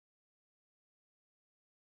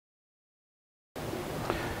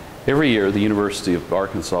Every year, the University of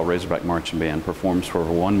Arkansas Razorback Marching Band performs for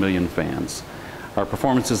over 1 million fans. Our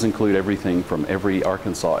performances include everything from every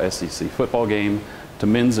Arkansas SEC football game to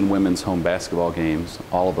men's and women's home basketball games,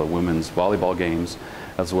 all of the women's volleyball games,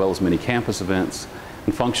 as well as many campus events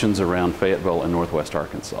and functions around Fayetteville and Northwest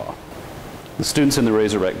Arkansas. The students in the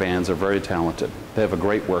Razorback bands are very talented. They have a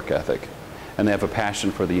great work ethic, and they have a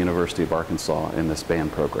passion for the University of Arkansas in this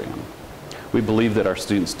band program. We believe that our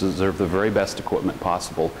students deserve the very best equipment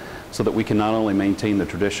possible so that we can not only maintain the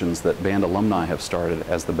traditions that band alumni have started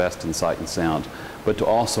as the best in sight and sound, but to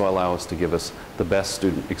also allow us to give us the best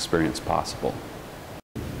student experience possible.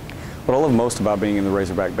 What I love most about being in the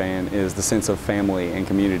Razorback band is the sense of family and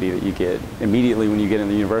community that you get. Immediately when you get in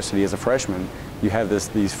the university as a freshman, you have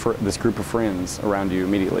this group of friends around you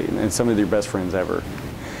immediately, and some of your best friends ever.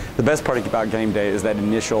 The best part about game day is that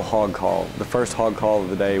initial hog call, the first hog call of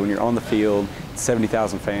the day when you're on the field,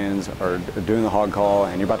 70,000 fans are doing the hog call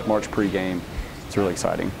and you're about to march pregame. It's really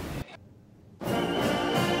exciting.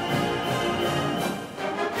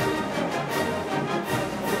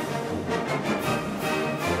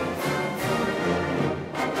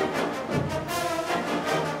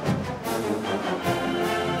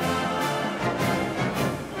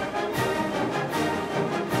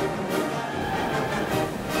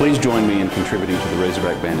 Please join me in contributing to the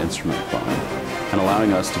Razorback Band Instrument Fund and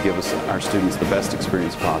allowing us to give our students the best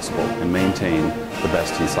experience possible and maintain the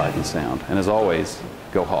best in sight and sound. And as always,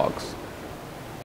 go Hogs.